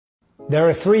There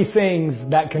are three things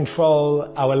that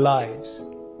control our lives: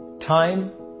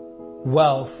 time,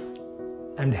 wealth,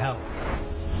 and health.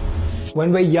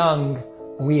 When we're young,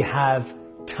 we have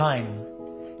time.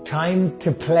 Time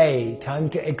to play, time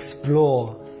to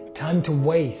explore, time to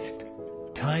waste,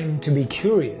 time to be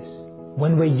curious.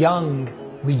 When we're young,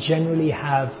 we generally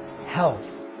have health.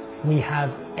 We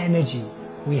have energy.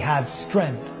 We have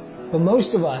strength. But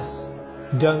most of us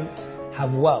don't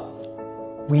have wealth.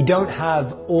 We don't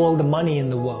have all the money in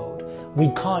the world. We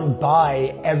can't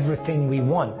buy everything we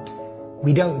want.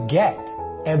 We don't get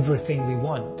everything we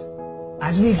want.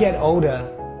 As we get older,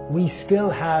 we still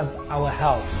have our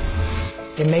health.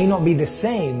 It may not be the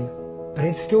same, but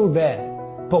it's still there.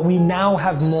 But we now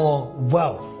have more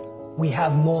wealth. We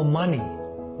have more money.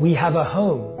 We have a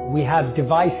home. We have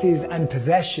devices and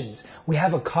possessions. We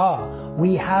have a car.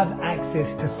 We have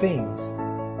access to things.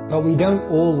 But we don't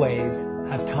always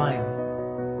have time.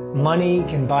 Money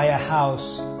can buy a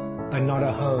house, but not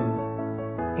a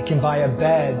home. It can buy a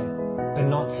bed, but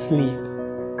not sleep.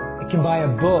 It can buy a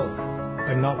book,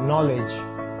 but not knowledge.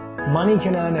 Money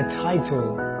can earn a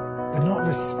title, but not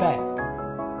respect.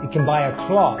 It can buy a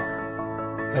clock,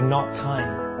 but not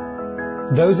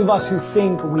time. Those of us who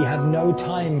think we have no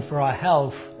time for our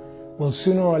health will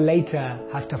sooner or later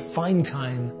have to find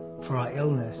time for our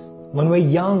illness. When we're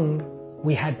young,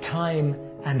 we had time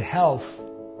and health,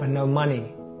 but no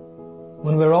money.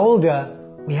 When we're older,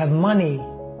 we have money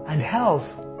and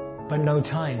health, but no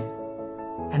time.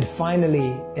 And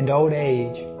finally, in old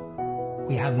age,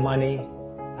 we have money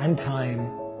and time,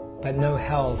 but no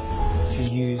health to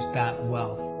use that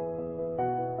wealth.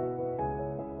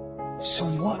 So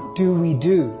what do?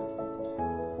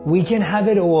 We can have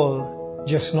it all,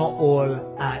 just not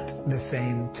all at the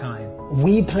same time.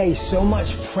 We place so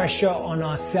much pressure on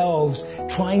ourselves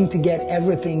trying to get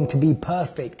everything to be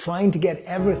perfect, trying to get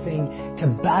everything to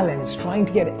balance, trying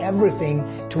to get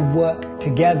everything to work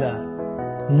together,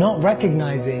 not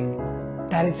recognizing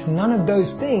that it's none of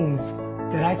those things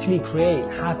that actually create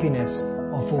happiness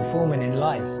or fulfillment in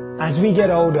life. As we get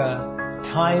older,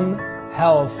 time,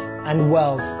 health, and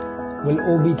wealth will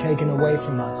all be taken away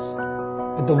from us.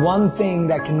 But the one thing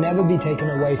that can never be taken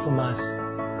away from us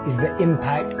is the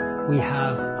impact we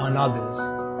have on others,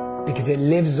 because it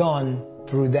lives on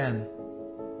through them.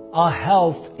 Our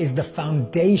health is the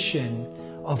foundation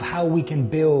of how we can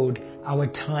build our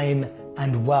time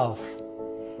and wealth.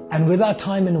 And with our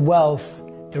time and wealth,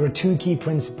 there are two key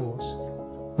principles.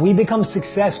 We become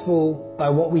successful by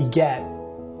what we get,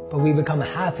 but we become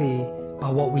happy by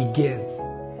what we give.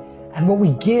 And what we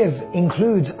give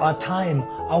includes our time,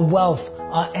 our wealth,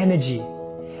 our energy.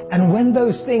 And when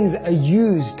those things are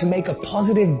used to make a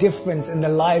positive difference in the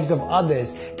lives of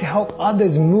others, to help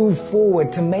others move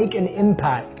forward, to make an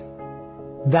impact,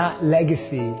 that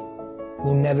legacy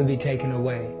will never be taken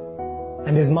away.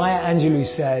 And as Maya Angelou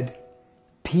said,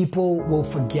 people will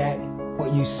forget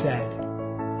what you said.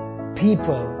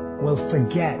 People will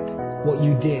forget what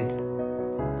you did.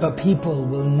 But people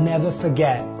will never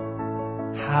forget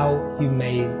how you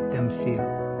made them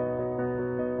feel.